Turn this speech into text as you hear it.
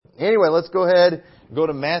Anyway, let's go ahead and go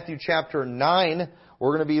to Matthew chapter 9.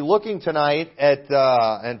 We're going to be looking tonight at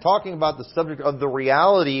and talking about the subject of the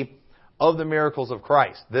reality of the miracles of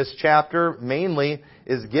Christ. This chapter mainly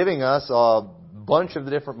is giving us a bunch of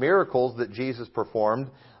the different miracles that Jesus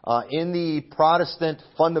performed in the Protestant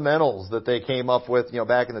fundamentals that they came up with,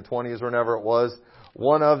 back in the 20s or whenever it was.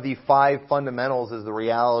 One of the 5 fundamentals is the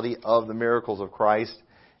reality of the miracles of Christ.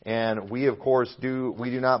 And we, of course, do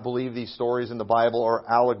not believe these stories in the Bible are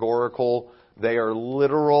allegorical. They are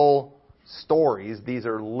literal stories. These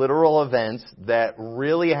are literal events that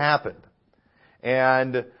really happened.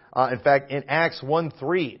 And, in fact, in Acts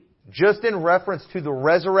 1:3, just in reference to the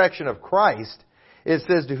resurrection of Christ, it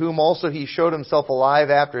says, to whom also he showed himself alive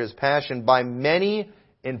after his passion by many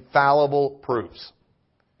infallible proofs.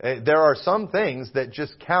 There are some things that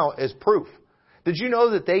just count as proof. Did you know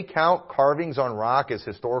that they count carvings on rock as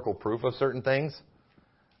historical proof of certain things?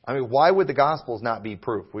 I mean, why would the Gospels not be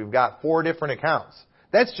proof? We've got 4 different accounts.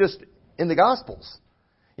 That's just in the Gospels.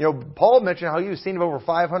 Paul mentioned how he was seen of over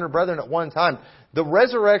 500 brethren at one time. The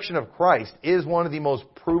resurrection of Christ is one of the most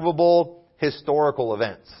provable historical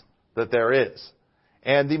events that there is.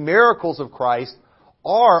 And the miracles of Christ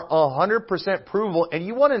are 100% provable. And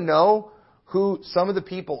you want to know who some of the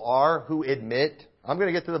people are who admit, I'm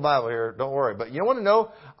going to get to the Bible here, don't worry, but you want to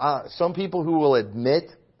know some people who will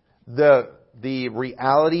admit the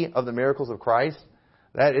reality of the miracles of Christ?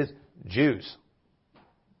 That is Jews.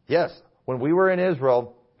 Yes, when we were in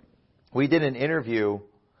Israel, we did an interview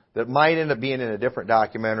that might end up being in a different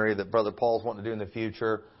documentary that Brother Paul's wanting to do in the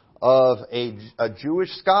future of a Jewish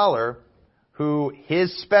scholar who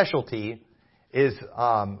his specialty is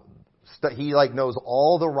he knows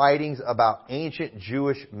all the writings about ancient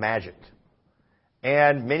Jewish magic.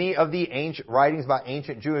 And many of the ancient writings about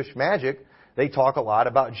ancient Jewish magic, they talk a lot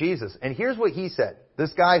about Jesus. And here's what he said.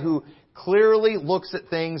 This guy who clearly looks at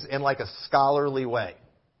things in like a scholarly way.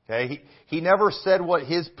 Okay? He never said what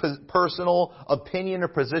his personal opinion or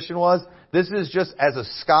position was. This is just as a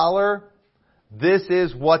scholar, this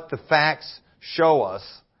is what the facts show us.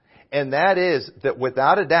 And that is that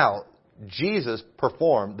without a doubt, Jesus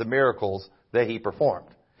performed the miracles that he performed.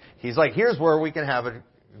 He's like, here's where we can have a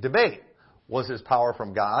debate. Was his power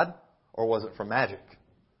from God or was it from magic?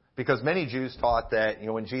 Because many Jews taught that,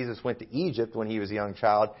 when Jesus went to Egypt when he was a young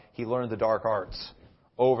child, he learned the dark arts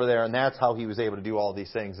over there, and that's how he was able to do all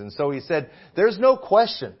these things. And so he said, there's no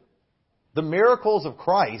question. The miracles of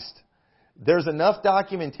Christ, there's enough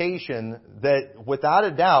documentation that without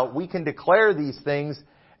a doubt we can declare these things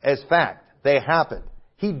as fact. They happened.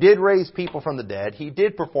 He did raise people from the dead. He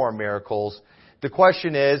did perform miracles. The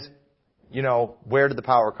question is, where did the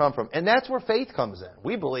power come from? And that's where faith comes in.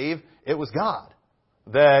 We believe it was God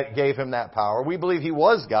that gave him that power. We believe he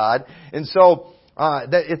was God. And so,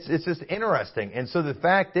 that it's just interesting. And so the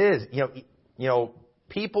fact is,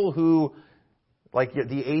 people who, like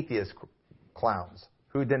the atheist clowns,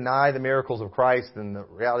 who deny the miracles of Christ and the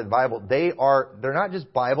reality of the Bible, they're not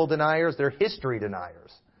just Bible deniers, they're history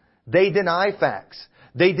deniers. They deny facts.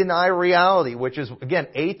 They deny reality, which is, again,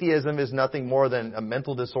 atheism is nothing more than a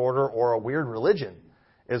mental disorder or a weird religion,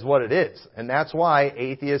 is what it is. And that's why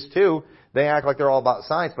atheists, too, they act like they're all about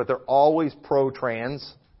science, but they're always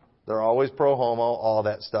pro-trans, they're always pro-homo, all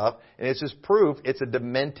that stuff. And it's just proof it's a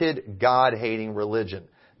demented, God-hating religion.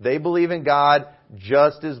 They believe in God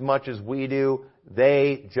just as much as we do.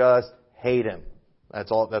 They just hate Him.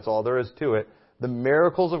 That's all there is to it. The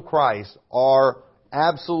miracles of Christ are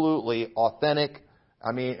absolutely authentic.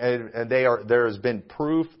 I mean, and there has been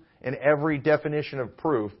proof in every definition of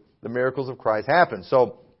proof the miracles of Christ happened.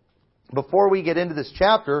 So, before we get into this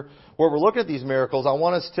chapter where we're looking at these miracles, I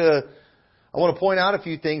want to point out a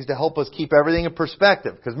few things to help us keep everything in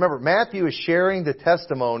perspective. Because remember, Matthew is sharing the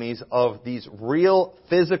testimonies of these real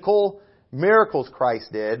physical miracles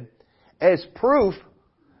Christ did as proof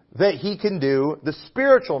that He can do the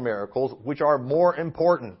spiritual miracles, which are more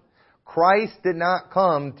important. Christ did not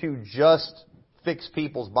come to just fix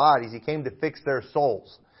people's bodies. He came to fix their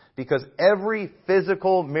souls. Because every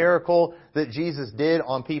physical miracle that Jesus did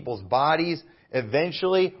on people's bodies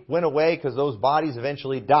eventually went away because those bodies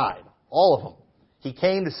eventually died. All of them. He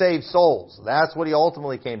came to save souls. That's what He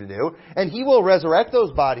ultimately came to do. And He will resurrect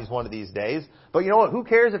those bodies one of these days. But you know what? Who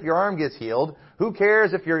cares if your arm gets healed? Who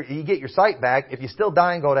cares if you get your sight back if you still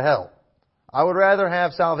die and go to hell? I would rather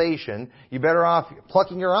have salvation. You're better off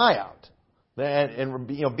plucking your eye out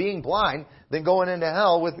and being blind than going into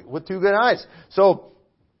hell with 2 good eyes. So,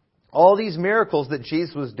 all these miracles that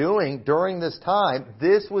Jesus was doing during this time,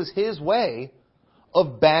 this was His way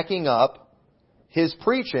of backing up His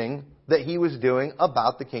preaching that He was doing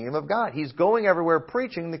about the kingdom of God. He's going everywhere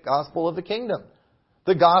preaching the gospel of the kingdom.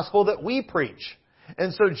 the gospel that we preach.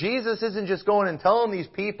 And so Jesus isn't just going and telling these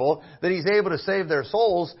people that He's able to save their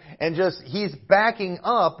souls, and He's backing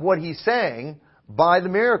up what He's saying by the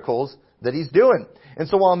miracles that He's doing. And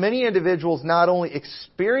so while many individuals not only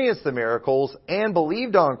experienced the miracles and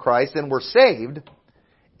believed on Christ and were saved,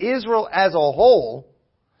 Israel as a whole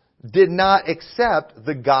did not accept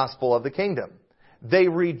the gospel of the kingdom. They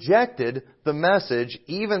rejected the message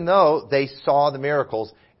even though they saw the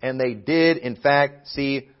miracles, and they did in fact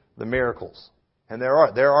see the miracles. And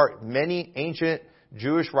there are many ancient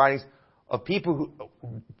Jewish writings of people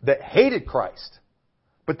that hated Christ,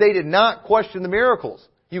 but they did not question the miracles.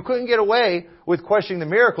 You couldn't get away with questioning the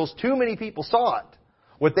miracles. Too many people saw it.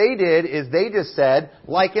 What they did is they just said,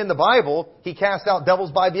 like in the Bible, He cast out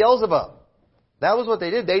devils by Beelzebub. That was what they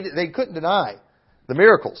did. They couldn't deny the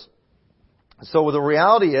miracles. So the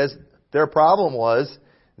reality is, their problem was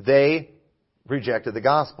they rejected the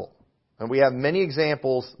gospel. And we have many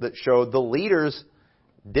examples that showed the leaders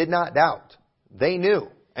did not doubt. They knew.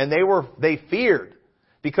 And they feared.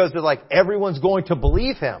 Because they're like, everyone's going to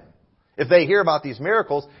believe Him if they hear about these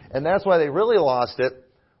miracles. And that's why they really lost it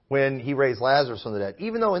when He raised Lazarus from the dead.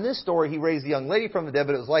 Even though in this story He raised the young lady from the dead,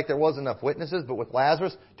 but it was like there wasn't enough witnesses. But with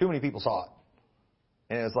Lazarus, too many people saw it.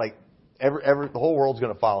 And it's like the whole world's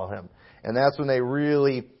going to follow Him. And that's when they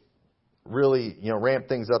really ramp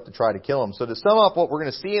things up to try to kill Him. So to sum up, what we're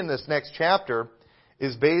going to see in this next chapter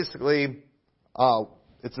is basically,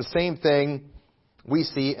 it's the same thing we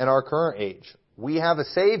see in our current age. We have a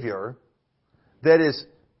Savior that is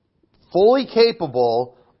fully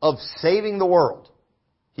capable of saving the world.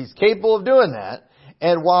 He's capable of doing that.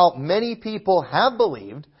 And while many people have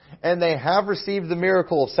believed and they have received the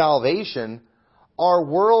miracle of salvation, our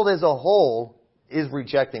world as a whole is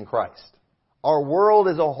rejecting Christ. Our world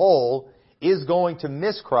as a whole is going to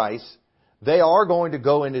miss Christ. They are going to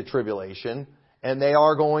go into tribulation, and they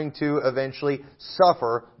are going to eventually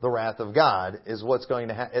suffer the wrath of God. Is what's going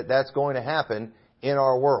to that's going to happen in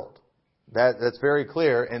our world. That's very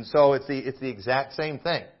clear. And so it's the exact same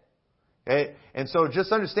thing. Okay? And so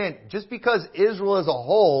just understand, just because Israel as a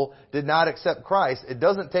whole did not accept Christ, it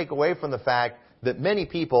doesn't take away from the fact that many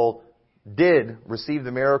people did receive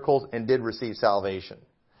the miracles and did receive salvation.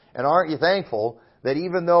 And aren't you thankful that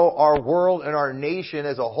even though our world and our nation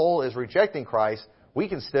as a whole is rejecting Christ, we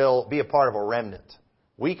can still be a part of a remnant.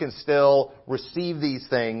 We can still receive these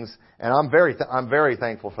things, and I'm very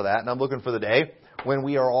thankful for that. And I'm looking for the day when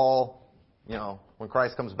we are all, when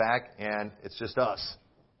Christ comes back and it's just us.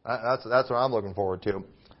 That's what I'm looking forward to.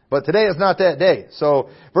 But today is not that day. So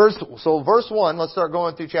verse 1, let's start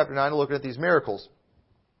going through chapter 9 and looking at these miracles.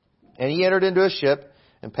 And he entered into a ship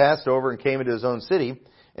and passed over and came into his own city.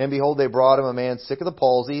 And behold, they brought him a man sick of the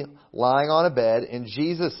palsy, lying on a bed. And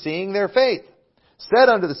Jesus, seeing their faith, said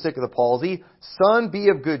unto the sick of the palsy, Son, be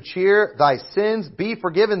of good cheer, thy sins be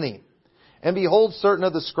forgiven thee. And behold, certain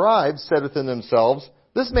of the scribes said within themselves,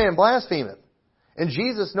 This man blasphemeth. And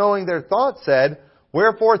Jesus, knowing their thoughts, said,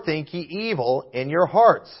 Wherefore think ye evil in your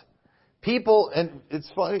hearts? People, and it's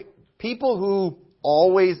funny, people who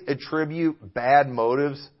always attribute bad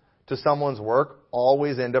motives to someone's work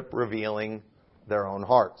always end up revealing their own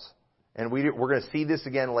hearts. And we're going to see this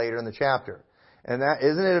again later in the chapter. And that,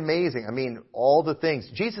 isn't it amazing? I mean, all the things.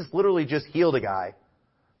 Jesus literally just healed a guy.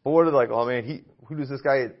 But what are they like, oh man, who does this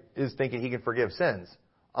guy is thinking he can forgive sins?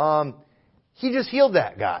 He just healed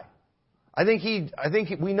that guy. I think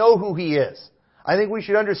we know who he is. I think we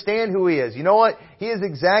should understand who he is. You know what? He is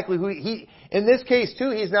exactly who he in this case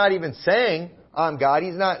too, he's not even saying, I'm God.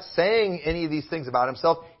 He's not saying any of these things about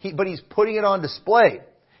himself. But he's putting it on display.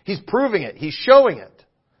 He's proving it. He's showing it.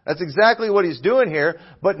 That's exactly what he's doing here.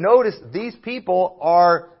 But notice, these people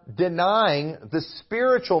are denying the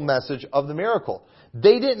spiritual message of the miracle.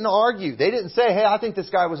 They didn't argue. They didn't say, hey, I think this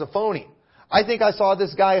guy was a phony. I think I saw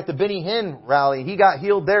this guy at the Benny Hinn rally. He got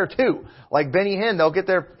healed there too. Like Benny Hinn, they'll get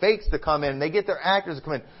their fakes to come in. They get their actors to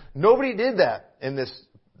come in. Nobody did that in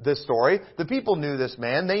this story. The people knew this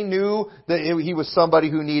man. They knew that he was somebody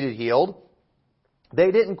who needed healed.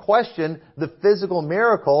 They didn't question the physical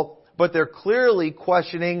miracle, but they're clearly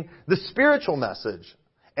questioning the spiritual message.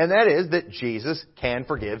 And that is that Jesus can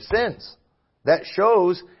forgive sins. That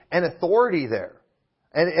shows an authority there.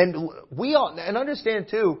 And we all, and understand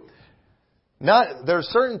too, there are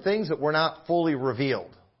certain things that were not fully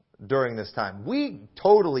revealed during this time. We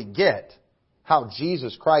totally get how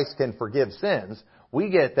Jesus Christ can forgive sins. We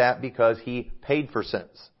get that because He paid for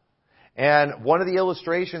sins. And one of the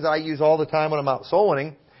illustrations I use all the time when I'm out soul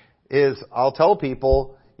winning is I'll tell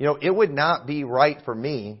people, it would not be right for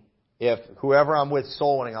me if whoever I'm with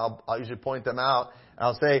soul winning, I'll usually point them out.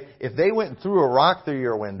 I'll say, if they went and threw a rock through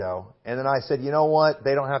your window, and then I said, you know what,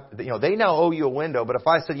 they don't have to, they now owe you a window, but if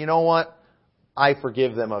I said, you know what, I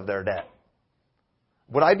forgive them of their debt.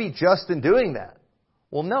 Would I be just in doing that?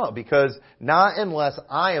 Well, no, because not unless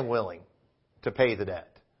I am willing to pay the debt.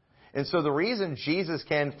 And so the reason Jesus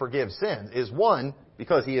can forgive sins is, one,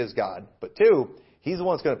 because He is God, but two, He's the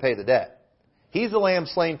one that's going to pay the debt. He's the Lamb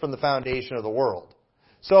slain from the foundation of the world.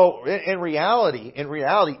 So in reality,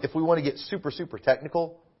 if we want to get super, super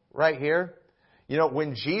technical right here,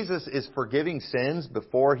 when Jesus is forgiving sins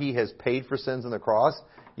before He has paid for sins on the cross,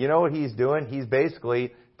 you know what He's doing? He's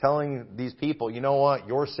basically telling these people, you know what?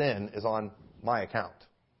 Your sin is on my account.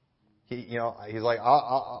 He's like,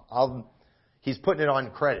 He's putting it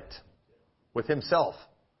on credit with Himself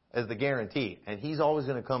as the guarantee. And He's always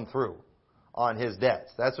going to come through on His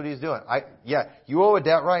debts. That's what He's doing. You owe a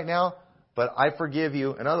debt right now, but I forgive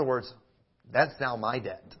you. In other words, that's now my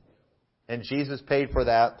debt. And Jesus paid for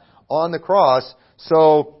that on the cross.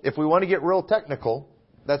 So if we want to get real technical,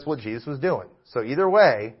 that's what Jesus was doing. So either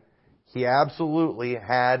way, He absolutely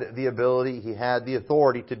had the ability, He had the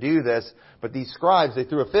authority to do this. But these scribes, they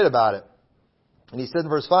threw a fit about it. And He said in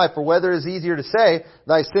verse 5, "For whether it is easier to say,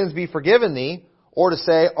 thy sins be forgiven thee, or to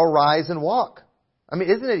say, arise and walk." I mean,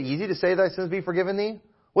 isn't it easy to say, thy sins be forgiven thee?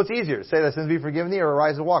 What's easier, to say thy sins be forgiven thee, or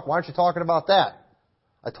arise and walk? Why aren't you talking about that?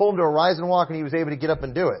 I told him to arise and walk, and he was able to get up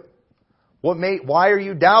and do it. Why are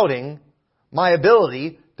you doubting my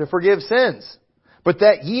ability to forgive sins? But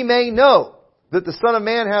that ye may know that the Son of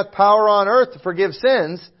Man hath power on earth to forgive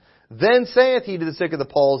sins, then saith He to the sick of the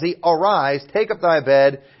palsy, arise, take up thy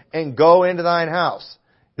bed, and go into thine house.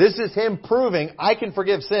 This is Him proving, I can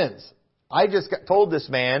forgive sins. I just told this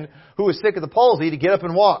man who was sick of the palsy to get up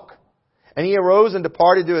and walk. And he arose and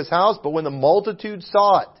departed to his house, but when the multitude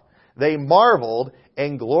saw it, they marveled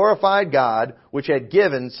and glorified God, which had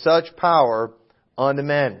given such power unto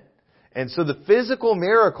men. And so the physical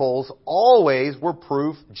miracles always were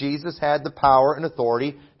proof Jesus had the power and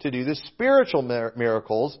authority to do the spiritual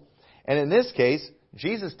miracles. And in this case,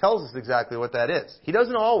 Jesus tells us exactly what that is. He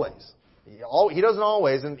doesn't always. He doesn't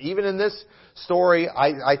always. And even in this story,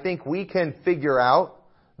 I think we can figure out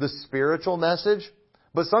the spiritual message.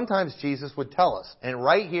 But sometimes Jesus would tell us. And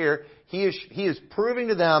right here, He is proving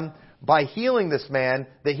to them by healing this man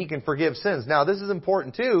that He can forgive sins. Now, this is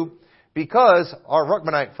important too, because our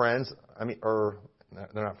Ruckmanite friends, they're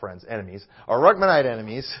not friends, enemies. Our Ruckmanite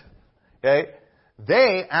enemies, okay,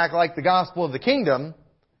 they act like the gospel of the kingdom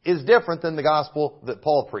is different than the gospel that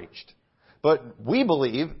Paul preached. But we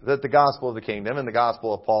believe that the gospel of the kingdom and the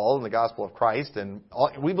gospel of Paul and the gospel of Christ, and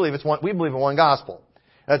we believe in one gospel.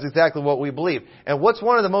 That's exactly what we believe. And what's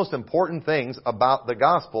one of the most important things about the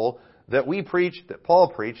gospel that we preach, that Paul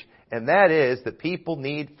preached, and that is that people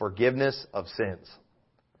need forgiveness of sins.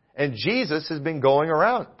 And Jesus has been going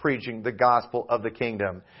around preaching the gospel of the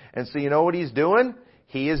kingdom. And so you know what He's doing?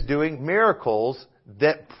 He is doing miracles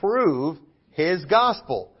that prove His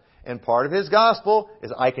gospel. And part of His gospel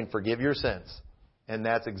is, I can forgive your sins. And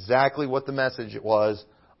that's exactly what the message was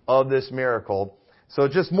of this miracle. So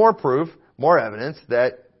just more proof, more evidence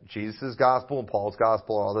that Jesus' gospel and Paul's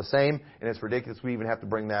gospel are all the same. And it's ridiculous we even have to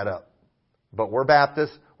bring that up. But we're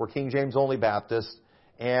Baptists. We're King James only Baptists.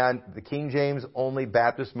 And the King James only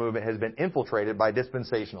Baptist movement has been infiltrated by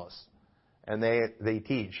dispensationalists. And they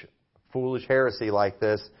teach foolish heresy like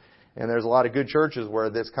this. And there's a lot of good churches where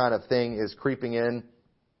this kind of thing is creeping in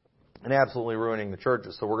and absolutely ruining the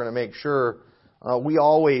churches. So we're going to make sure we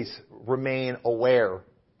always remain aware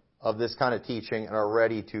of this kind of teaching and are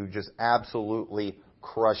ready to just absolutely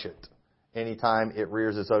crush it anytime it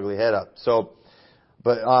rears its ugly head up.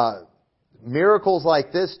 But miracles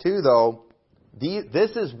like this too, though,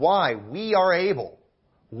 this is why we are able,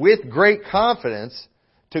 with great confidence,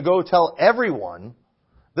 to go tell everyone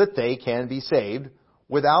that they can be saved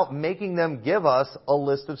without making them give us a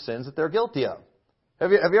list of sins that they're guilty of.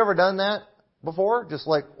 Have you ever done that before? Just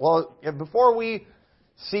like, well, before we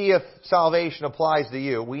see if salvation applies to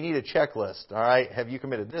you, we need a checklist. All right, have you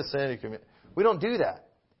committed this sin? We don't do that.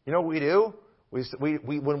 You know what we do?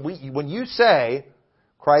 When you say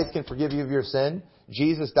Christ can forgive you of your sin,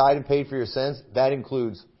 Jesus died and paid for your sins, that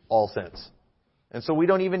includes all sins. And so we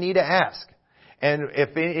don't even need to ask. And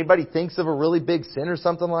if anybody thinks of a really big sin or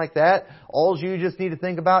something like that, all you just need to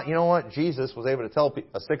think about, you know what? Jesus was able to tell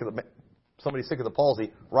somebody sick of the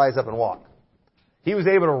palsy, rise up and walk. He was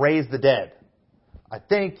able to raise the dead. I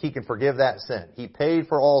think He can forgive that sin. He paid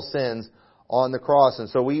for all sins on the cross. And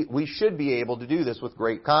so we should be able to do this with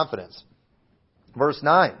great confidence. Verse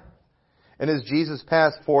 9. And as Jesus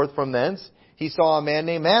passed forth from thence, He saw a man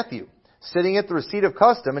named Matthew sitting at the receipt of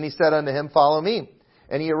custom, and He said unto him, Follow me.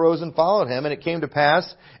 And he arose and followed him. And it came to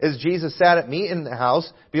pass, as Jesus sat at meat in the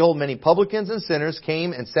house, behold, many publicans and sinners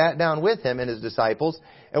came and sat down with him and his disciples.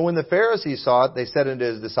 And when the Pharisees saw it, they said unto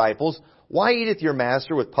his disciples, Why eateth your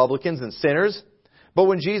master with publicans and sinners? But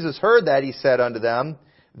when Jesus heard that, he said unto them,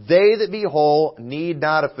 They that be whole need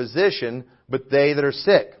not a physician, but they that are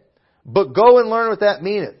sick. But go and learn what that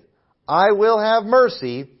meaneth. I will have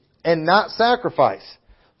mercy and not sacrifice.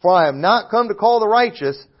 For I am not come to call the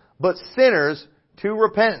righteous, but sinners to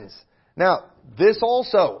repentance. Now, this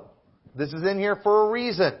is in here for a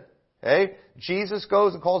reason. Okay? Jesus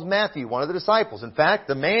goes and calls Matthew, one of the disciples. In fact,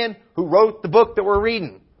 the man who wrote the book that we're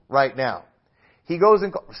reading right now. He goes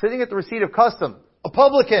and sitting at the receipt of custom, a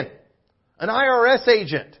publican, an IRS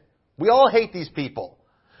agent. We all hate these people.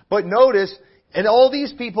 But notice, and all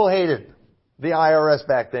these people hated the IRS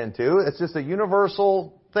back then too. It's just a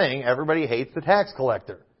universal thing. Everybody hates the tax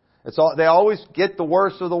collector. They always get the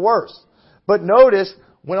worst of the worst. But notice,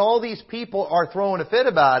 when all these people are throwing a fit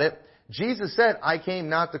about it, Jesus said, I came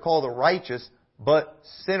not to call the righteous, but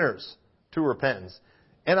sinners to repentance.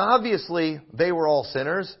 And obviously, they were all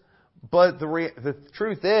sinners. But the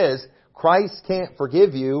truth is, Christ can't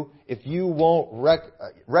forgive you if you won't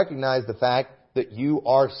recognize the fact that you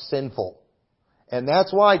are sinful. And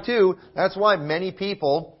that's why many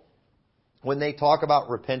people, when they talk about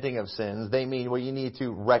repenting of sins, they mean, well, you need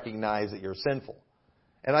to recognize that you're sinful.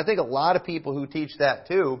 And I think a lot of people who teach that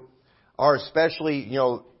too are especially,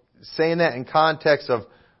 saying that in context of,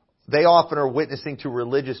 they often are witnessing to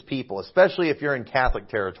religious people, especially if you're in Catholic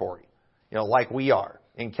territory, like we are.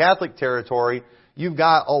 In Catholic territory, you've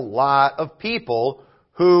got a lot of people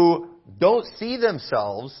who don't see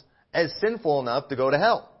themselves as sinful enough to go to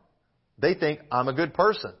hell. They think, I'm a good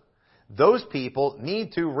person. Those people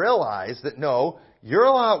need to realize that, no, you're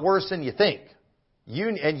a lot worse than you think.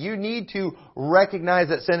 You need to recognize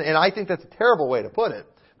that sin. And I think that's a terrible way to put it.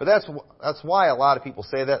 But that's why a lot of people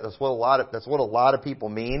say that. That's what a lot of people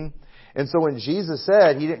mean. And so when Jesus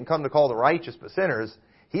said He didn't come to call the righteous but sinners,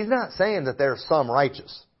 He's not saying that there's some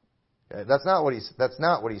righteous. Okay? That's not what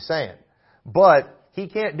He's saying. But He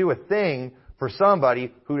can't do a thing for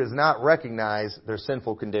somebody who does not recognize their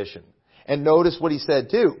sinful condition. And notice what He said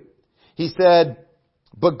too. He said,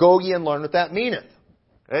 But go ye and learn what that meaneth.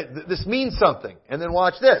 This means something. And then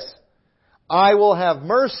watch this. I will have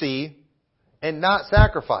mercy and not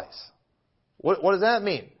sacrifice. What does that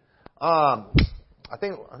mean? I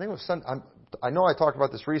think it was I know I talked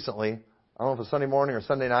about this recently. I don't know if it was Sunday morning or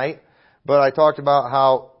Sunday night, but I talked about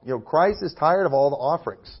how, Christ is tired of all the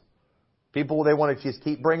offerings. People, they want to just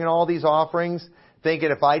keep bringing all these offerings, thinking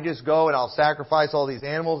if I just go and I'll sacrifice all these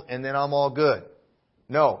animals and then I'm all good.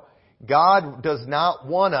 No. God does not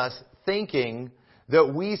want us thinking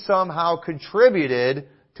that we somehow contributed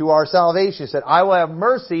to our salvation. He said, I will have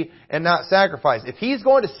mercy and not sacrifice. If He's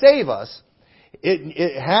going to save us,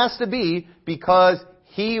 it has to be because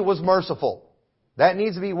He was merciful. That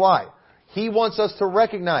needs to be why. He wants us to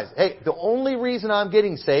recognize, hey, the only reason I'm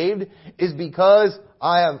getting saved is because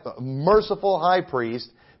I am a merciful high priest,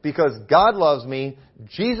 because God loves me,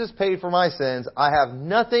 Jesus paid for my sins, I have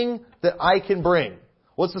nothing that I can bring.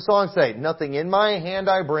 What's the song say? Nothing in my hand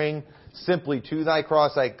I bring, simply to Thy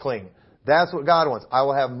cross I cling. That's what God wants. I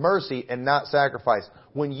will have mercy and not sacrifice.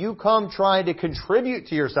 When you come trying to contribute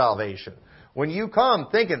to your salvation, when you come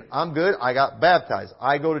thinking, I'm good, I got baptized,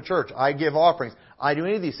 I go to church, I give offerings, I do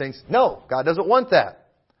any of these things. No, God doesn't want that.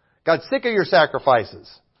 God's sick of your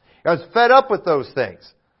sacrifices. God's fed up with those things.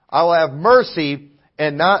 I will have mercy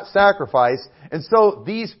and not sacrifice. And so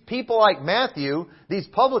these people like Matthew, these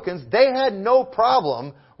publicans, they had no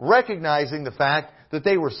problem recognizing the fact that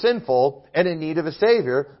they were sinful and in need of a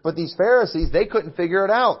Savior. But these Pharisees, they couldn't figure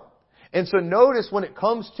it out. And so notice when it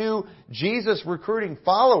comes to Jesus recruiting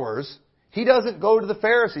followers, He doesn't go to the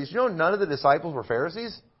Pharisees. None of the disciples were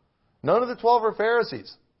Pharisees. None of the 12 were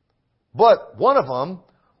Pharisees. But one of them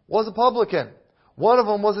was a publican. One of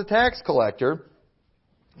them was a tax collector.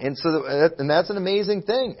 And that's an amazing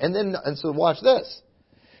thing. And so watch this.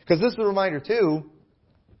 Because this is a reminder too,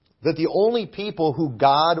 that the only people who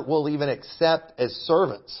God will even accept as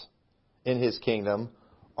servants in His kingdom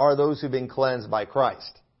are those who've been cleansed by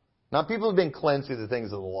Christ. Not people who've been cleansed through the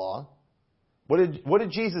things of the law. What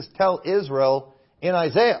did Jesus tell Israel in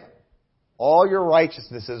Isaiah? All your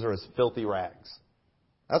righteousnesses are as filthy rags.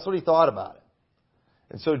 That's what He thought about it.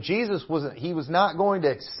 And so Jesus was not going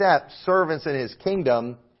to accept servants in His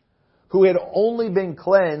kingdom who had only been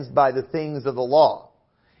cleansed by the things of the law.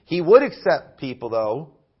 He would accept people, though,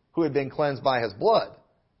 who had been cleansed by His blood.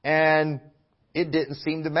 And it didn't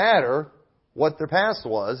seem to matter what their past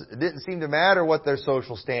was. It didn't seem to matter what their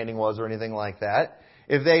social standing was or anything like that.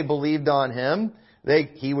 If they believed on Him,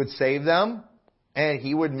 He would save them, and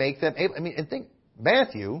He would make them able. And think,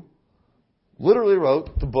 Matthew literally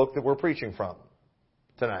wrote the book that we're preaching from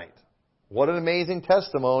tonight. What an amazing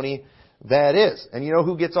testimony that is. And you know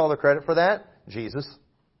who gets all the credit for that? Jesus.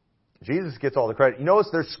 Jesus gets all the credit. You notice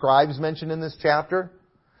there's scribes mentioned in this chapter?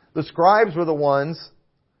 The scribes were the ones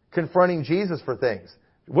confronting Jesus for things.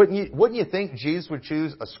 Wouldn't you think Jesus would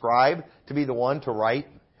choose a scribe to be the one to write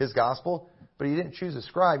His gospel? But He didn't choose a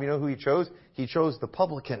scribe. You know who He chose? He chose the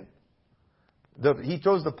publican. He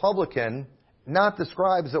chose the publican, not the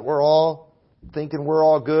scribes that were all thinking we're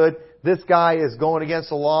all good. This guy is going against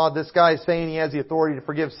the law. This guy is saying he has the authority to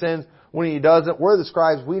forgive sins when he doesn't. We're the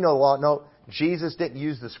scribes. We know the law. No, Jesus didn't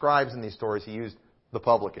use the scribes in these stories. He used the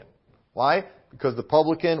publican. Why? Because the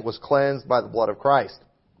publican was cleansed by the blood of Christ.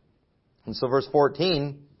 And so verse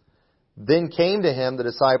 14, then came to Him the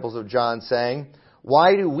disciples of John, saying,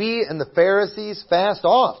 why do we and the Pharisees fast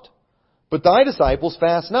oft, but thy disciples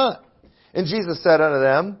fast not? And Jesus said unto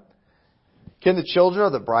them, can the children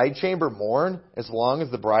of the bride chamber mourn as long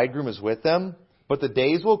as the bridegroom is with them? But the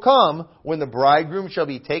days will come when the bridegroom shall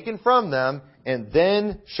be taken from them, and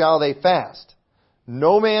then shall they fast.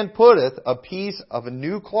 No man putteth a piece of a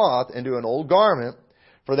new cloth into an old garment,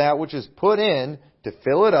 for that which is put in to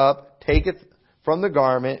fill it up taketh from the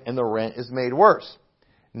garment, and the rent is made worse.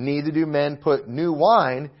 Neither do men put new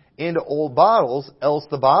wine into old bottles, else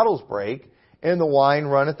the bottles break, and the wine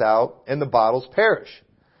runneth out, and the bottles perish.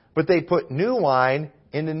 But they put new wine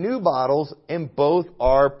into new bottles, and both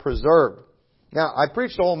are preserved. Now, I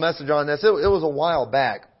preached a whole message on this. It was a while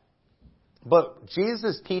back. But Jesus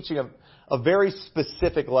is teaching a very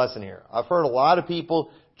specific lesson here. I've heard a lot of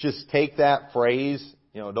people just take that phrase,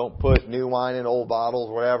 don't put new wine in old bottles,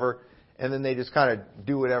 whatever, and then they just kind of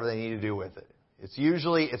do whatever they need to do with it.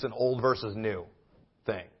 It's an old versus new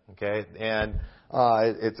thing, okay? And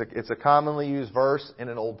it's a commonly used verse in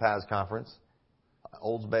an old PAS conference.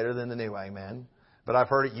 Old's better than the new, amen. But I've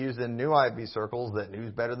heard it used in new IB circles that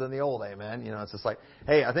new's better than the old, amen. It's just like,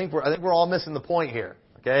 hey, I think we're all missing the point here,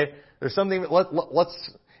 okay? There's something.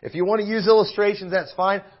 Let's if you want to use illustrations, that's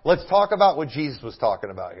fine. Let's talk about what Jesus was talking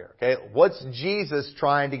about here, okay? What's Jesus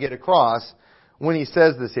trying to get across when He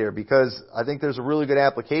says this here? Because I think there's a really good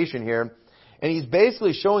application here. And He's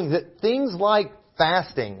basically showing that things like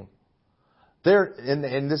fasting,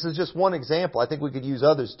 and this is just one example. I think we could use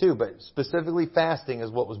others too, but specifically fasting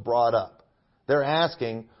is what was brought up. They're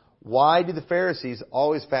asking, why do the Pharisees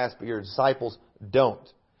always fast but your disciples don't?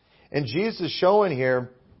 And Jesus is showing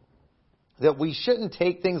here that we shouldn't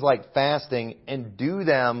take things like fasting and do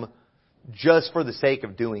them just for the sake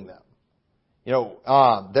of doing them.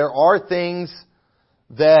 There are things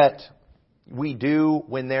that we do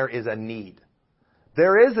when there is a need.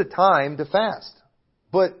 There is a time to fast,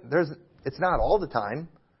 but it's not all the time.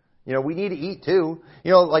 We need to eat too.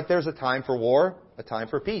 Like there's a time for war, a time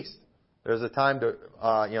for peace. There's a time to,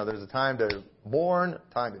 there's a time to mourn,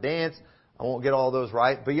 a time to dance. I won't get all those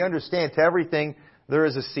right, but you understand, to everything there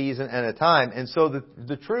is a season and a time. And so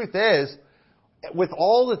the truth is, with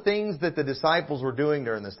all the things that the disciples were doing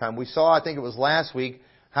during this time, we saw, I think it was last week,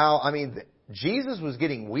 how, Jesus was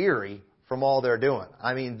getting weary from all they're doing.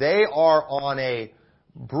 They are on a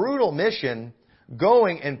brutal mission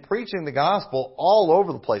going and preaching the gospel all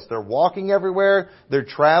over the place. They're walking everywhere. They're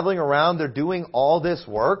traveling around. They're doing all this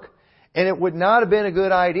work. And it would not have been a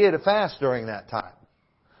good idea to fast during that time.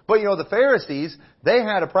 But the Pharisees, they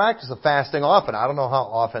had a practice of fasting often. I don't know how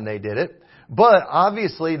often they did it. But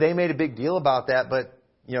obviously they made a big deal about that. But,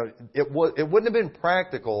 it wouldn't have been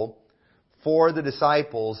practical for the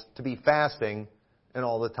disciples to be fasting in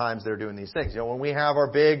all the times they're doing these things. When we have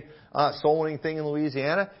our big soul winning thing in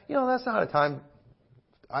Louisiana, that's not a time.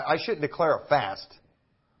 I shouldn't declare a fast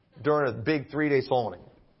during a big 3-day soul winning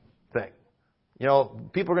thing.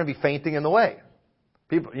 People are going to be fainting in the way.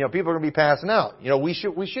 People are going to be passing out. We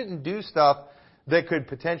shouldn't do stuff that could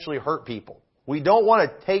potentially hurt people. We don't want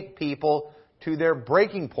to take people to their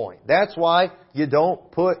breaking point. That's why you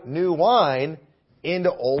don't put new wine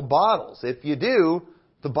into old bottles. If you do,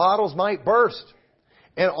 the bottles might burst.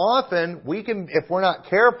 And often, if we're not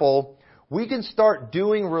careful, we can start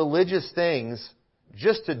doing religious things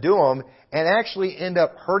just to do them and actually end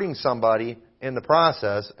up hurting somebody in the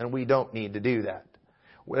process, and we don't need to do that.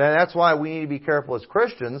 And that's why we need to be careful as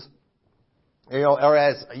Christians, or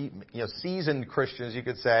as seasoned Christians, you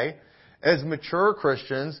could say, as mature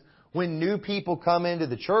Christians, when new people come into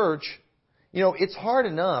the church, it's hard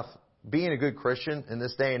enough being a good Christian in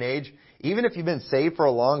this day and age. Even if you've been saved for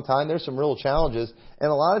a long time, there's some real challenges. And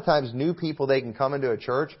a lot of times new people, they can come into a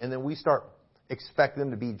church and then we start expecting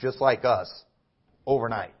them to be just like us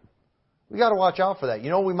overnight. We got to watch out for that.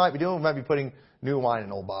 What we might be doing? We might be putting new wine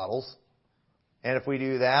in old bottles. And if we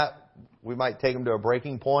do that, we might take them to a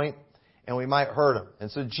breaking point and we might hurt them.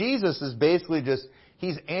 And so Jesus is basically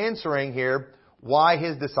He's answering here why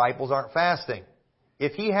His disciples aren't fasting.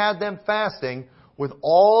 If He had them fasting with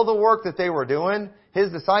all the work that they were doing,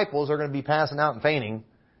 His disciples are going to be passing out and fainting,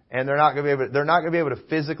 and they're not going to be able to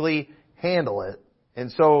physically handle it.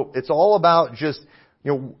 And so it's all about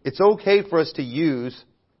it's okay for us to use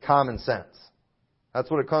common sense. That's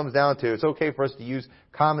what it comes down to. It's okay for us to use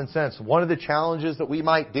common sense. One of the challenges that we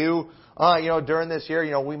might do, during this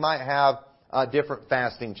year, we might have different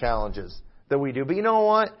fasting challenges that we do. But you know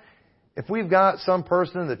what? If we've got some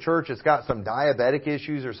person in the church that's got some diabetic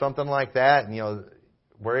issues or something like that, and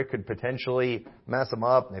where it could potentially mess them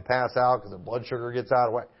up and they pass out because their blood sugar gets out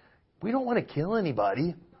of whack, we don't want to kill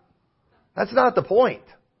anybody. That's not the point.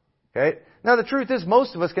 Okay? Now the truth is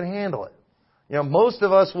most of us can handle it. Most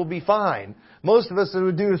of us will be fine. Most of us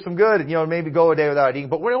would do some good, maybe go a day without eating,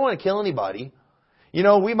 but we don't want to kill anybody.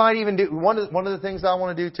 We might even do, one of the things I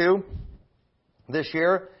want to do too this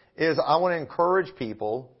year is I want to encourage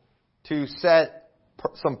people to set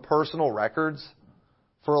some personal records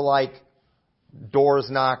for like doors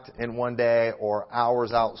knocked in one day or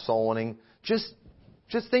hours out soul winning. Just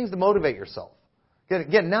things to motivate yourself.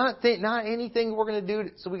 Again, not anything we're going to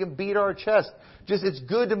do so we can beat our chest. It's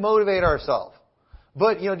good to motivate ourselves.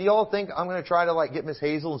 But, do y'all think I'm going to try to get Miss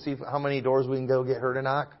Hazel and see how many doors we can go get her to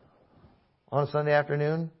knock on a Sunday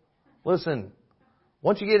afternoon? Listen,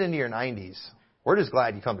 once you get into your 90s, we're just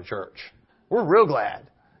glad you come to church. We're real glad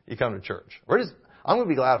you come to church. I'm going to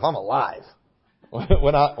be glad if I'm alive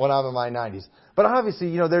when I'm in my 90s. But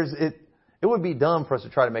obviously, it would be dumb for us to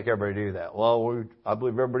try to make everybody do that. Well, I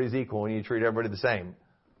believe everybody's equal and you treat everybody the same.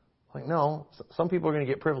 No, some people are going to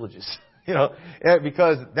get privileges.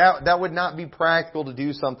 Because that would not be practical to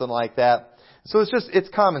do something like that. So it's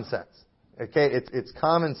common sense. Okay? It's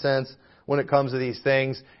common sense when it comes to these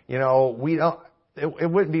things.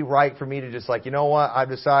 It wouldn't be right for me to just I've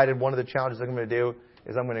decided one of the challenges I'm going to do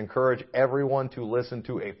is I'm going to encourage everyone to listen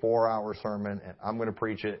to a 4-hour sermon and I'm going to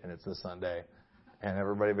preach it and it's this Sunday. And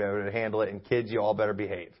everybody be able to handle it and kids, you all better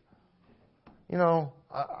behave.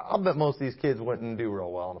 I'll bet most of these kids wouldn't do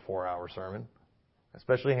real well in a 4-hour sermon.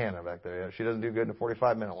 Especially Hannah back there. She doesn't do good in a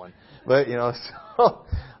 45-minute one. But,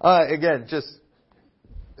 again,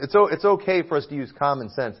 it's okay for us to use common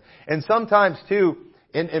sense. And sometimes, too,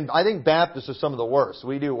 and I think Baptists are some of the worst.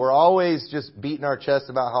 We're always just beating our chest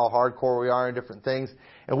about how hardcore we are in different things.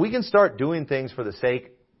 And we can start doing things for the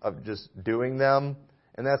sake of just doing them.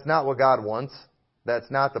 And that's not what God wants. That's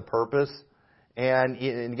not the purpose. And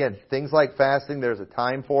again, things like fasting, there's a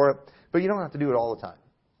time for it. But you don't have to do it all the time.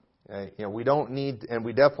 We don't need, and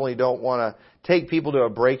we definitely don't want to take people to a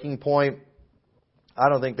breaking point. I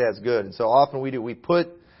don't think that's good. And so often we put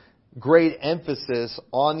great emphasis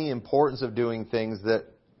on the importance of doing things that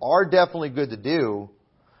are definitely good to do,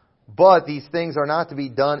 but these things are not to be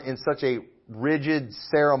done in such a rigid,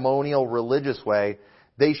 ceremonial, religious way.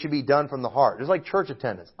 They should be done from the heart. Just like church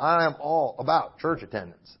attendance. I am all about church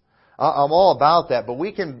attendance. I'm all about that, but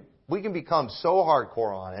we can become so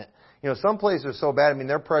hardcore on it. Some places are so bad.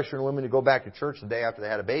 They're pressuring women to go back to church the day after they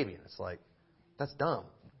had a baby. And it's that's dumb.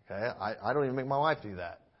 Okay? I don't even make my wife do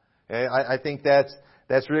that. Okay? I think that's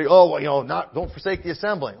really, don't forsake the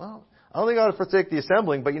assembling. Well, I don't think I ought to forsake the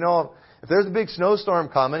assembling, but if there's a big snowstorm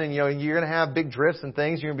coming and you're going to have big drifts and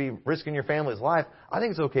things, you're going to be risking your family's life, I think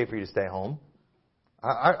it's okay for you to stay home.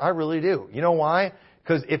 I really do. You know why?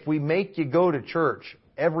 Because if we make you go to church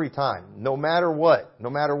every time, no matter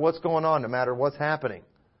what's going on, no matter what's happening,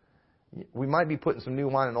 we might be putting some new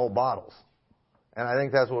wine in old bottles. And I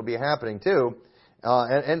think that's what will be happening too.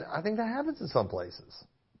 And I think that happens in some places.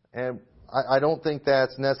 And I don't think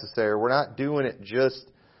that's necessary. We're not doing it just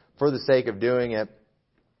for the sake of doing it.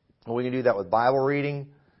 We can do that with Bible reading.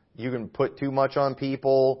 You can put too much on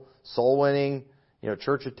people, soul winning,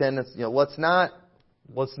 church attendance. Let's not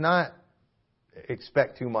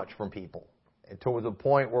expect too much from people to the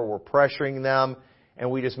point where we're pressuring them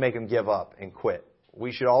and we just make them give up and quit.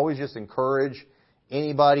 We should always just encourage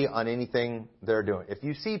anybody on anything they're doing. If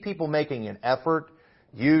you see people making an effort,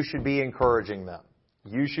 you should be encouraging them.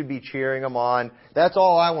 You should be cheering them on. That's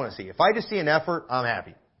all I want to see. If I just see an effort, I'm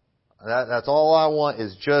happy. That's all I want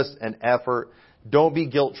is just an effort. Don't be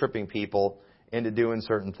guilt tripping people into doing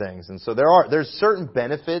certain things. And so there's certain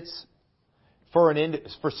benefits for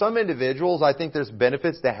some individuals. I think there's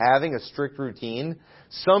benefits to having a strict routine.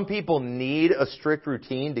 Some people need a strict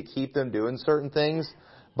routine to keep them doing certain things.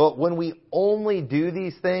 But when we only do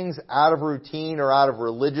these things out of routine or out of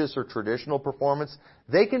religious or traditional performance,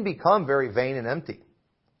 they can become very vain and empty.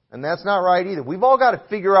 And that's not right either. We've all got to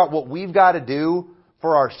figure out what we've got to do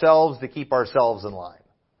for ourselves to keep ourselves in line.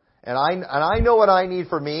 And I know what I need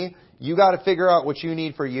for me. You got to figure out what you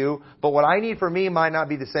need for you. But what I need for me might not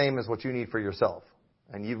be the same as what you need for yourself.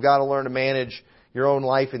 And you've got to learn to manage your own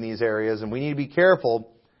life in these areas. And we need to be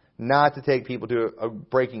careful not to take people to a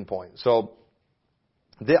breaking point. So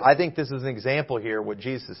I think this is an example here, what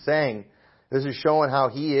Jesus is saying. This is showing how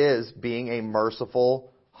He is being a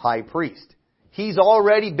merciful high priest. He's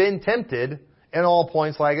already been tempted in all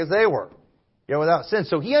points like as they were, without sin.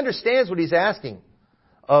 So He understands what He's asking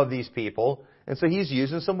of these people. And so He's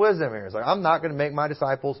using some wisdom here. He's like, I'm not going to make my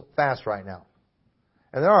disciples fast right now.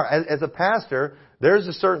 And there are, as a pastor, there's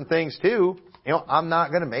just certain things too, I'm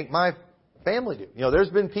not going to make my family do. There's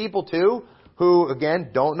been people too who,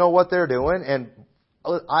 again, don't know what they're doing. And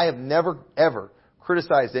I have never, ever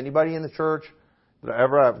criticized anybody in the church that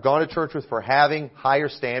I've gone to church with for having higher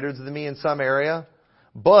standards than me in some area.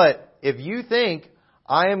 But if you think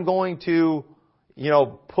I am going to,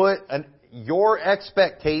 put your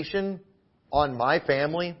expectation on my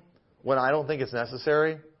family when I don't think it's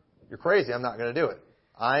necessary, you're crazy. I'm not going to do it.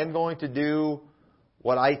 I am going to do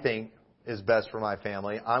what I think is best for my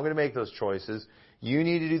family. I'm going to make those choices. You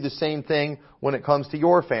need to do the same thing when it comes to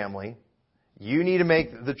your family. You need to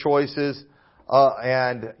make the choices,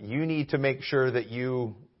 and you need to make sure that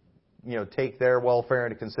you take their welfare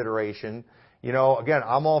into consideration. Again,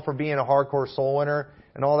 I'm all for being a hardcore soul winner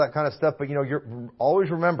and all that kind of stuff, but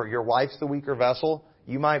always remember, your wife's the weaker vessel.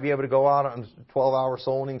 You might be able to go out on 12-hour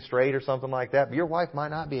soul winning straight or something like that, but your wife might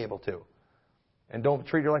not be able to. And don't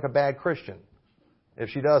treat her like a bad Christian if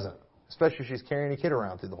she doesn't, especially if she's carrying a kid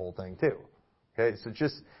around through the whole thing too. Okay, so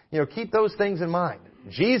just, keep those things in mind.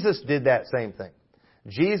 Jesus did that same thing.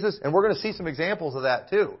 Jesus, and we're going to see some examples of that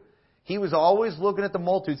too. He was always looking at the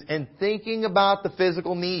multitudes and thinking about the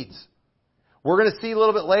physical needs. We're going to see a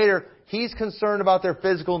little bit later, He's concerned about their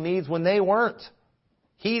physical needs when they weren't.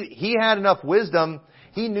 He had enough wisdom.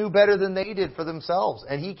 He knew better than they did for themselves,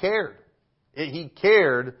 and He cared. He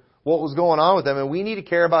cared what was going on with them, and we need to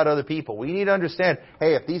care about other people. We need to understand,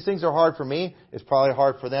 hey, if these things are hard for me, it's probably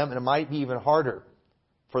hard for them, and it might be even harder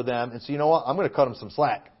for them. And so you know what? I'm going to cut them some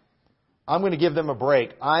slack. I'm going to give them a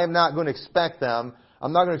break. I am not going to expect them.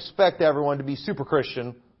 I'm not going to expect everyone to be super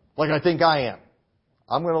Christian like I think I am.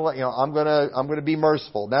 I'm going to I'm going to be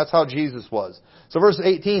merciful. That's how Jesus was. So verse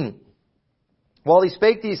 18. While He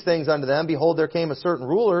spake these things unto them, behold, there came a certain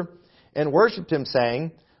ruler and worshipped Him,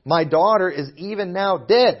 saying, My daughter is even now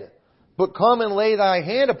dead, but come and lay thy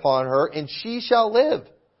hand upon her, and she shall live.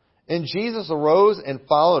 And Jesus arose and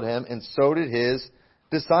followed Him, and so did His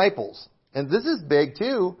disciples. And this is big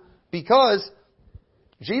too, because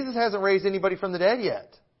Jesus hasn't raised anybody from the dead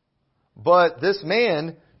yet. But this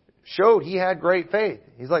man showed He had great faith.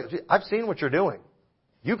 He's like, I've seen what you're doing.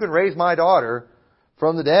 You can raise my daughter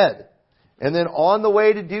from the dead. And then on the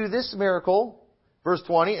way to do this miracle, verse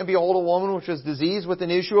 20, and behold, a woman which was diseased with an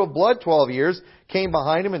issue of blood 12 years came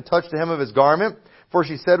behind Him and touched the hem of His garment. For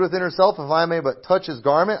she said within herself, If I may but touch His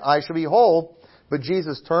garment, I shall be whole. But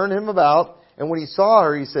Jesus turned Him about, and when He saw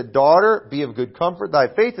her, He said, Daughter, be of good comfort. Thy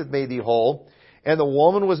faith hath made thee whole. And the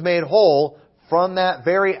woman was made whole from that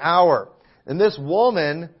very hour. And this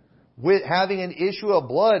woman, with having an issue of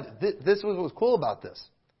blood, this was what's cool about this.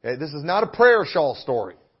 Okay? This is not a prayer shawl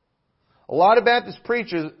story. A lot of Baptist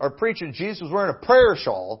preachers are preaching Jesus was wearing a prayer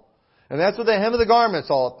shawl, and that's what the hem of the garment's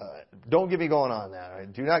all. Don't get me going on that.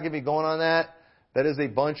 Right? Do not get me going on that. That is a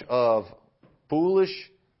bunch of foolish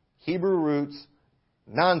Hebrew roots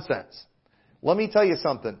nonsense. Let me tell you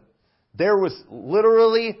something. There was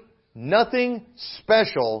literally nothing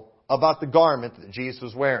special about the garment that Jesus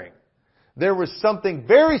was wearing. There was something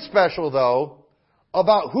very special, though,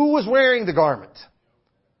 about who was wearing the garment.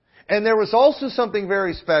 And there was also something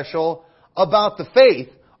very special about the faith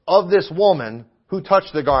of this woman who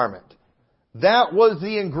touched the garment. That was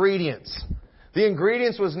the ingredients. The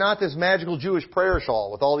ingredients was not this magical Jewish prayer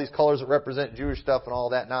shawl with all these colors that represent Jewish stuff and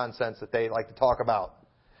all that nonsense that they like to talk about.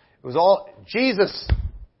 It was all Jesus,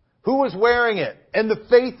 who was wearing it, and the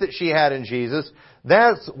faith that she had in Jesus.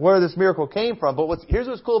 That's where this miracle came from. But here's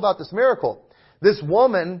what's cool about this miracle. This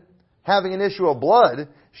woman having an issue of blood,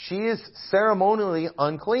 she is ceremonially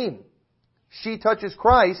unclean. She touches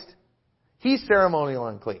Christ, He's ceremonially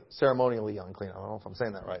unclean. Ceremonially unclean. I don't know if I'm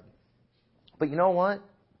saying that right. But you know what?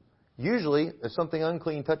 Usually, if something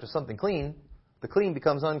unclean touches something clean, the clean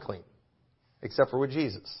becomes unclean. Except for with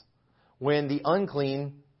Jesus. When the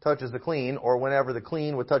unclean touches the clean, or whenever the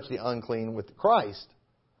clean would touch the unclean with Christ,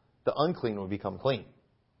 the unclean would become clean.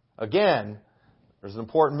 Again, there's an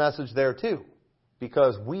important message there too.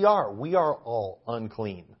 Because we are all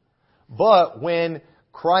unclean. But when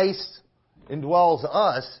Christ indwells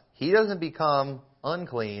us, He doesn't become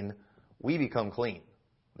unclean, we become clean.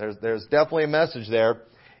 There's definitely a message there.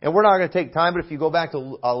 And we're not going to take time, but if you go back to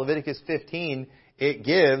Leviticus 15, it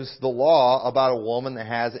gives the law about a woman that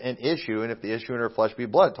has an issue, and if the issue in her flesh be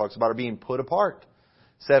blood, it talks about her being put apart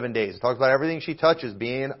 7 days. It talks about everything she touches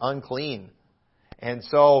being unclean. And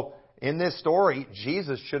so, in this story,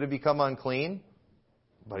 Jesus should have become unclean,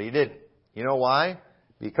 but He didn't. You know why?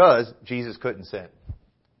 Because Jesus couldn't sin.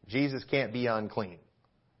 Jesus can't be unclean.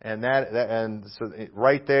 And so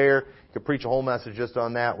right there, you could preach a whole message just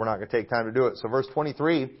on that. We're not going to take time to do it. So verse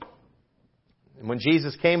 23, when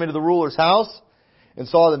Jesus came into the ruler's house and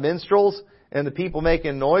saw the minstrels and the people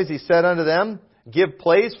making noise, He said unto them, Give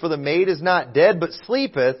place, for the maid is not dead, but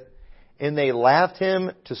sleepeth. And they laughed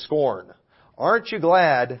Him to scorn. Aren't you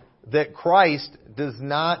glad that Christ does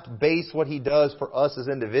not base what He does for us as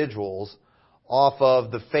individuals off of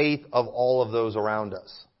the faith of all of those around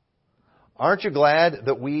us? Aren't you glad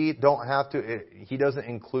that we don't have to, He doesn't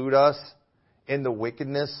include us in the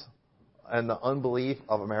wickedness and the unbelief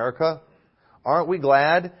of America? Aren't we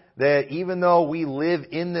glad that even though we live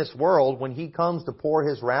in this world, when He comes to pour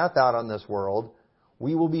His wrath out on this world,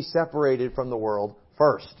 we will be separated from the world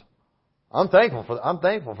first? I'm thankful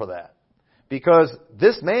for that. Because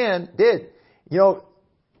this man did. You know,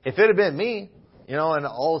 if it had been me, you know, and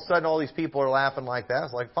all of a sudden all these people are laughing like that,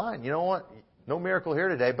 it's like, fine, you know what? No miracle here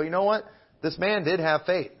today. But you know what? This man did have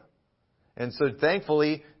faith. And so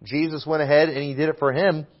thankfully, Jesus went ahead and He did it for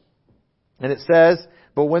him. And it says,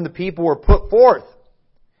 But when the people were put forth,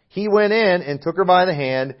 He went in and took her by the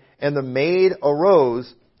hand, and the maid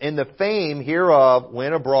arose, and the fame hereof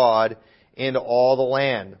went abroad into all the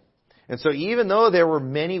land. And so even though there were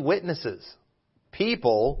many witnesses,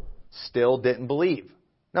 people still didn't believe.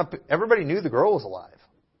 Now, everybody knew the girl was alive.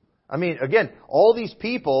 I mean, again, all these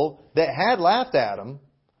people that had laughed at Him,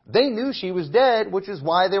 they knew she was dead, which is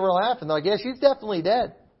why they were laughing. They're like, yeah, she's definitely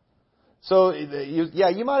dead. So,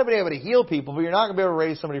 you might have been able to heal people, but you're not going to be able to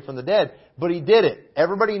raise somebody from the dead. But He did it.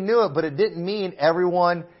 Everybody knew it, but it didn't mean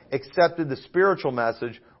everyone accepted the spiritual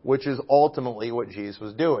message, which is ultimately what Jesus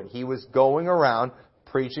was doing. He was going around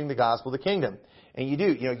preaching the gospel of the kingdom. And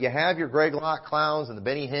you have your Greg Locke clowns and the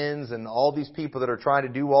Benny Hinns and all these people that are trying to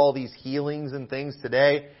do all these healings and things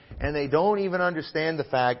today, and they don't even understand the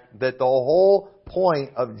fact that the whole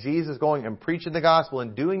point of Jesus going and preaching the gospel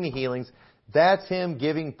and doing the healings, that's Him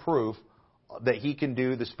giving proof that He can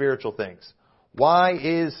do the spiritual things. Why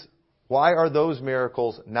are those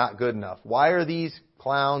miracles not good enough? Why are these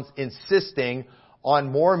clowns insisting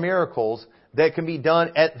on more miracles that can be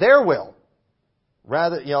done at their will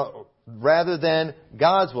rather than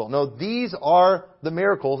God's will? No, these are the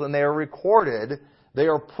miracles, and they are recorded, they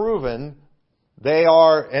are proven,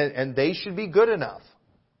 and they should be good enough.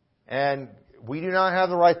 And we do not have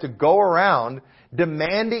the right to go around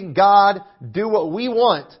demanding God do what we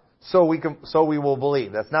want so we will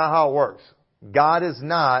believe. That's not how it works. God is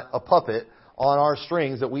not a puppet on our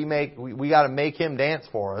strings that we got to make Him dance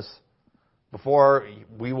for us before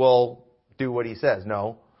we will do what He says.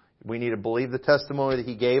 No, we need to believe the testimony that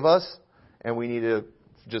He gave us, and we need to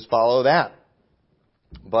just follow that.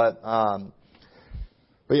 But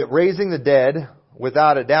yet raising the dead,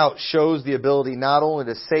 without a doubt, shows the ability not only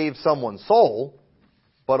to save someone's soul,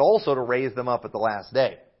 but also to raise them up at the last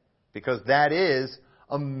day. Because that is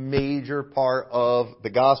a major part of the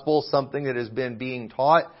gospel, something that has been being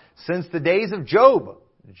taught since the days of Job.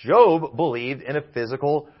 Job believed in a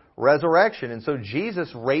physical resurrection. And so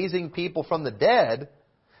Jesus raising people from the dead,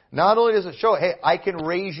 not only does it show, hey, I can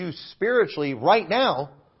raise you spiritually right now,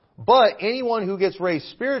 but anyone who gets raised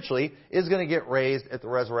spiritually is going to get raised at the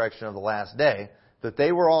resurrection of the last day, that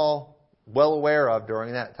they were all well aware of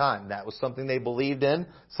during that time. That was something they believed in,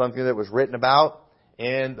 something that was written about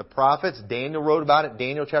in the prophets. Daniel wrote about it in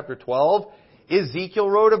Daniel chapter 12. Ezekiel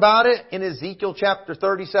wrote about it in Ezekiel chapter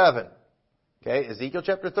 37. Okay, Ezekiel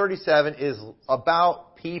chapter 37 is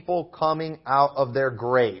about people coming out of their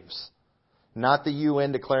graves. Not the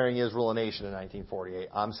UN declaring Israel a nation in 1948.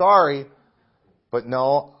 I'm sorry, but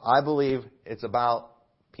no, I believe it's about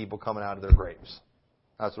people coming out of their graves.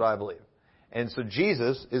 That's what I believe. And so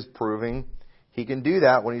Jesus is proving He can do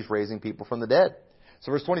that when He's raising people from the dead.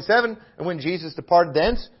 So verse 27, And when Jesus departed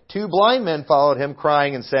thence, 2 blind men followed Him,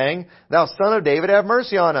 crying and saying, Thou Son of David, have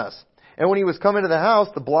mercy on us. And when He was come into the house,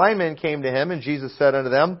 the blind men came to Him, and Jesus said unto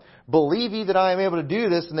them, Believe ye that I am able to do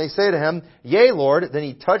this? And they say to Him, Yea, Lord. Then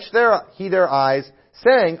He touched their eyes,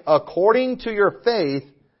 saying, According to your faith,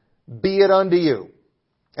 be it unto you.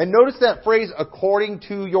 And notice that phrase, according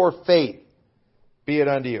to your faith, be it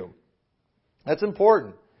unto you. That's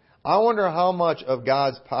important. I wonder how much of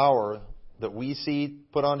God's power that we see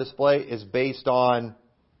put on display is based on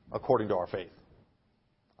according to our faith.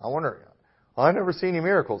 I wonder, I've never seen any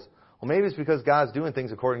miracles. Well, maybe it's because God's doing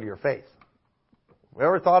things according to your faith. Have you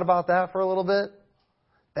ever thought about that for a little bit?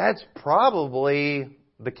 That's probably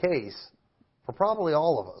the case for probably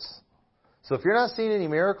all of us. So if you're not seeing any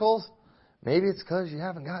miracles, maybe it's because you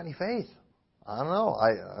haven't got any faith. I don't know.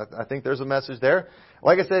 I think there's a message there.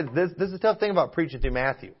 Like I said, this is a tough thing about preaching through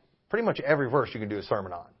Matthew. Pretty much every verse you can do a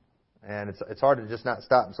sermon on. And it's hard to just not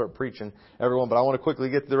stop and start preaching everyone. But I want to quickly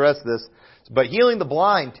get to the rest of this. But healing the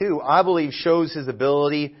blind, too, I believe shows His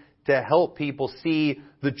ability to help people see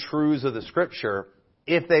the truths of the Scripture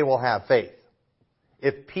if they will have faith.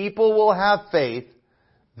 If people will have faith,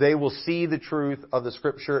 they will see the truth of the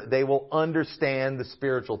Scripture. They will understand the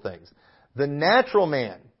spiritual things. The natural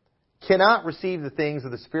man cannot receive the things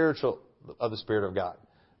of the Spirit of God.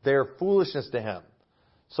 They are foolishness to him.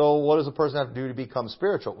 So what does a person have to do to become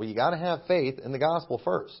spiritual? Well, you got to have faith in the gospel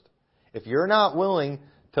first. If you're not willing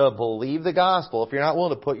to believe the gospel, if you're not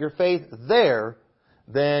willing to put your faith there,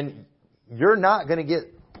 then you're not going to get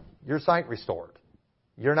your sight restored.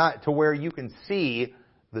 You're not to where you can see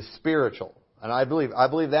the spiritual. And I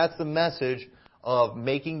believe that's the message of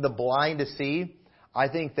making the blind to see. I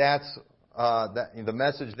think that's the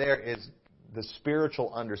message there is the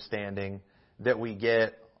spiritual understanding that we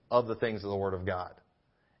get of the things of the Word of God.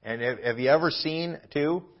 And have you ever seen,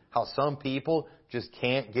 too, how some people just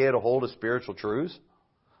can't get a hold of spiritual truths?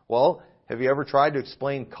 Well, have you ever tried to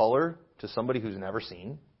explain color to somebody who's never seen?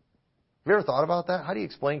 Have you ever thought about that? How do you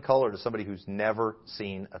explain color to somebody who's never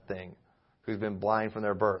seen a thing, who's been blind from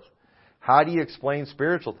their birth? How do you explain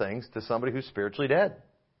spiritual things to somebody who's spiritually dead?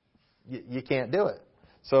 You can't do it.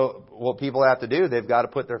 So what people have to do, they've got to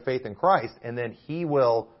put their faith in Christ, and then He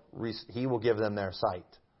will give them their sight.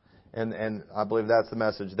 And I believe that's the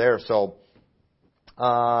message there. So,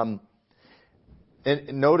 and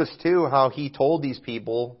notice too how He told these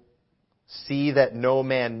people, "See that no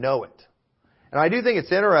man know it." And I do think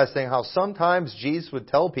it's interesting how sometimes Jesus would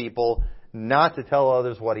tell people not to tell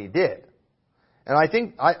others what He did. And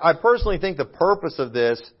I personally think the purpose of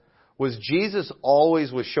this was Jesus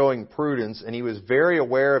always was showing prudence, and He was very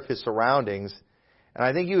aware of His surroundings. And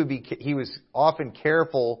I think He was often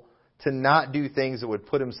careful to not do things that would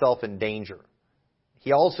put Himself in danger.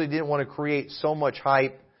 He also didn't want to create so much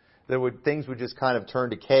hype that things would just kind of turn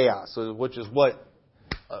to chaos, which is what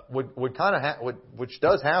which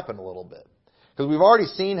does happen a little bit. Because we've already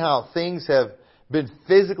seen how things have been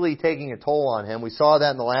physically taking a toll on Him. We saw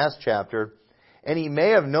that in the last chapter. And He may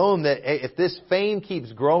have known that if this fame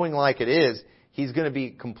keeps growing like it is, He's going to be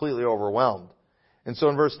completely overwhelmed. And so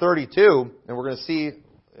in verse 32, and we're going to see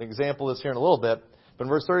an example of this here in a little bit, but in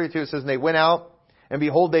verse 32 it says, "And they went out, and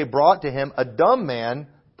behold, they brought to Him a dumb man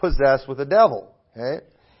possessed with a devil." Okay?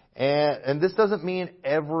 And this doesn't mean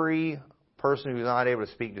every person who's not able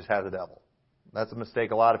to speak just has a devil. That's a mistake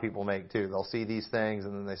a lot of people make too. They'll see these things,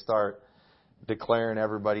 and then they start declaring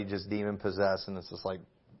everybody just demon-possessed, and it's just like,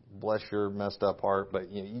 bless your messed up heart, but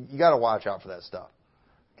you got to watch out for that stuff.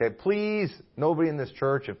 Okay, please, nobody in this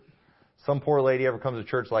church, if some poor lady ever comes to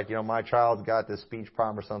church like, my child's got this speech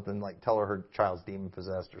problem or something, like tell her child's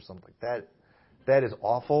demon-possessed or something like that. That is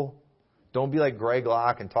awful. Don't be like Greg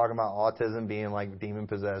Locke and talking about autism being like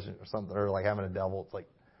demon-possessed or something, or like having a devil. It's like,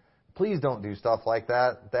 please don't do stuff like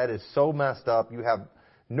that. That is so messed up. You have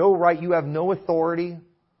no right. You have no authority.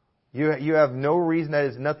 You have no reason. That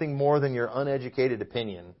is nothing more than your uneducated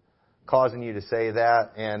opinion causing you to say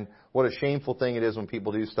that, and what a shameful thing it is when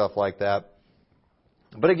people do stuff like that.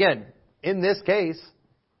 But again, in this case,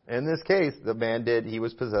 the man he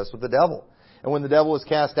was possessed with the devil. And when the devil was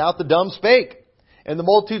cast out, the dumb spake. And the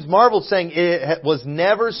multitudes marveled, saying, "It was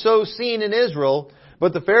never so seen in Israel."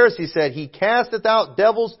 But the Pharisees said, "He casteth out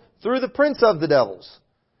devils through the prince of the devils."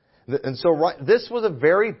 And so this was a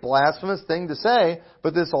very blasphemous thing to say,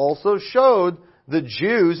 but this also showed the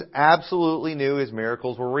Jews absolutely knew His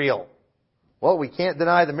miracles were real. Well, we can't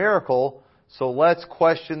deny the miracle, so let's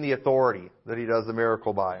question the authority that He does the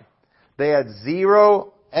miracle by. They had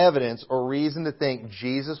zero evidence or reason to think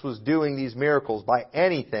Jesus was doing these miracles by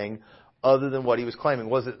anything other than what He was claiming.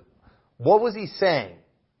 What was He saying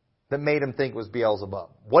that made them think it was Beelzebub?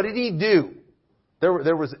 What did He do?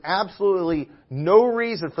 There was absolutely no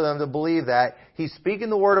reason for them to believe that. He's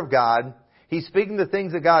speaking the Word of God. He's speaking the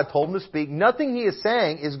things that God told Him to speak. Nothing He is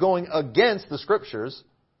saying is going against the Scriptures.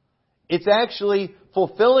 It's actually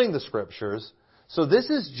fulfilling the Scriptures. So this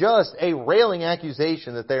is just a railing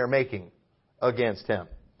accusation that they are making against Him.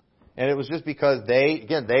 And it was just because they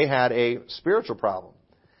had a spiritual problem.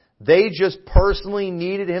 They just personally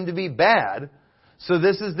needed Him to be bad. So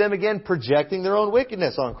this is them again projecting their own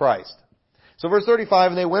wickedness on Christ. So verse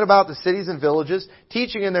 35, and they went about the cities and villages,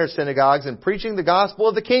 teaching in their synagogues and preaching the gospel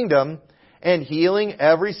of the kingdom and healing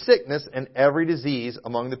every sickness and every disease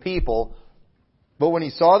among the people. But when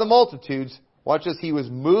he saw the multitudes, watch this, he was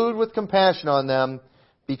moved with compassion on them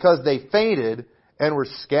because they fainted and were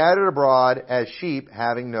scattered abroad as sheep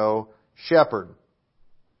having no shepherd.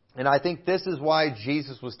 And I think this is why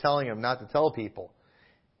Jesus was telling him not to tell people.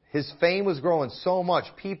 His fame was growing so much.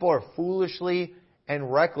 People are foolishly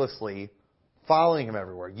and recklessly following him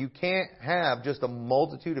everywhere. You can't have just a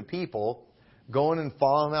multitude of people going and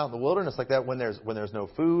following him out in the wilderness like that when there's no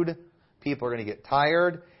food. People are going to get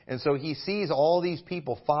tired. And so he sees all these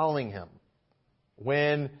people following him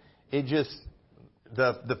when it just,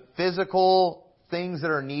 the physical things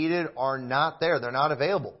that are needed are not there. They're not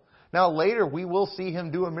available. Now later we will see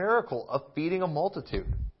him do a miracle of feeding a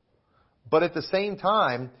multitude. But at the same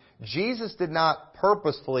time, Jesus did not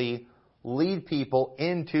purposefully lead people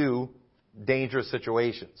into dangerous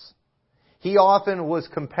situations. He often was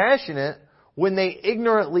compassionate when they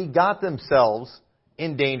ignorantly got themselves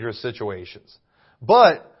in dangerous situations.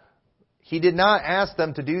 But He did not ask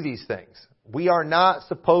them to do these things. We are not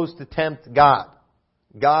supposed to tempt God.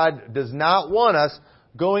 God does not want us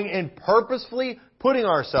going and purposefully putting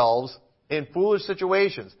ourselves in foolish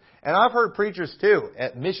situations. And I've heard preachers too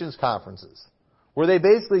at missions conferences where they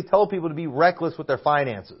basically tell people to be reckless with their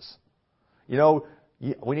finances. You know,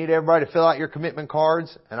 we need everybody to fill out your commitment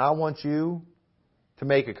cards, and I want you to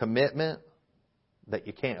make a commitment that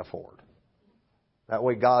you can't afford. That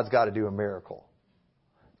way God's got to do a miracle.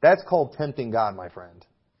 That's called tempting God, my friend.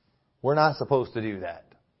 We're not supposed to do that.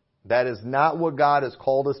 That is not what God has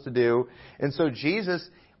called us to do. And so Jesus,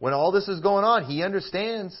 when all this is going on, He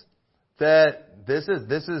understands that this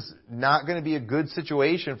is not going to be a good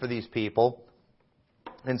situation for these people.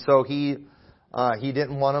 And so He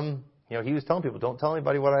didn't want them, He was telling people, don't tell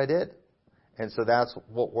anybody what I did. And so that's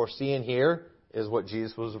what we're seeing here, is what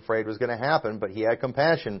Jesus was afraid was going to happen, but He had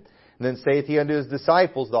compassion. And then saith He unto His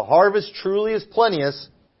disciples, the harvest truly is plenteous,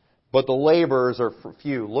 but the laborers are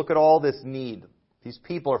few. Look at all this need. These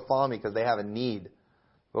people are following me because they have a need.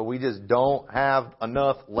 But we just don't have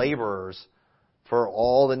enough laborers for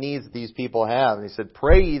all the needs that these people have. And He said,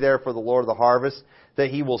 pray ye therefore the Lord of the harvest, that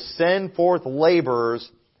He will send forth laborers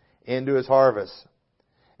into His harvest.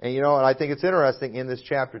 And and I think it's interesting, in this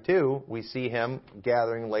chapter too, we see Him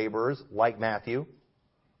gathering laborers like Matthew,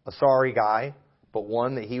 a sorry guy, but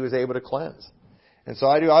one that He was able to cleanse. And so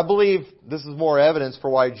I believe this is more evidence for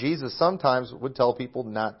why Jesus sometimes would tell people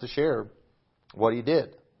not to share what He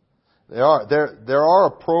did. There are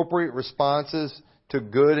appropriate responses to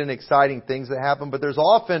good and exciting things that happen, but there's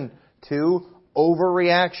often too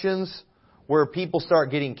overreactions where people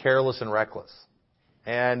start getting careless and reckless.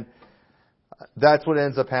 And that's what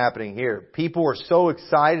ends up happening here. People were so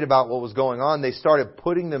excited about what was going on, they started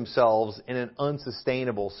putting themselves in an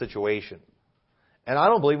unsustainable situation. And I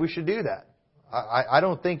don't believe we should do that. I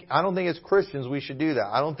don't think as Christians we should do that.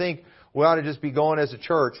 I don't think we ought to just be going as a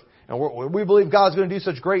church and we believe God's going to do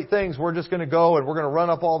such great things. We're just going to go and we're going to run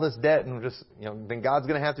up all this debt and then God's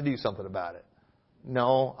going to have to do something about it.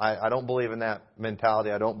 No, I don't believe in that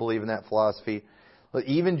mentality. I don't believe in that philosophy.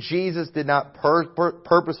 Even Jesus did not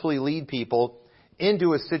purposefully lead people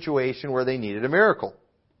into a situation where they needed a miracle.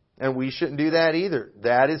 And we shouldn't do that either.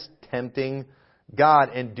 That is tempting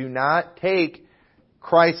God. And do not take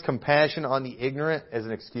Christ's compassion on the ignorant as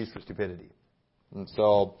an excuse for stupidity. And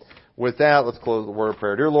so, with that, let's close the word of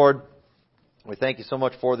prayer. Dear Lord, we thank You so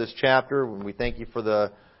much for this chapter. And we thank You for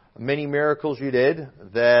the many miracles You did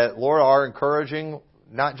that, Lord, are encouraging,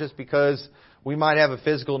 not just because we might have a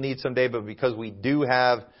physical need someday, but because we do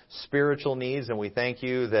have spiritual needs. And we thank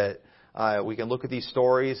You that we can look at these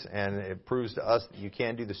stories and it proves to us that You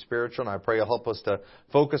can do the spiritual. And I pray You'll help us to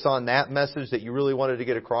focus on that message that You really wanted to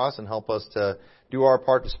get across and help us to do our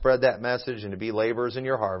part to spread that message and to be laborers in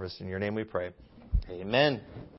Your harvest. In Your name we pray. Amen.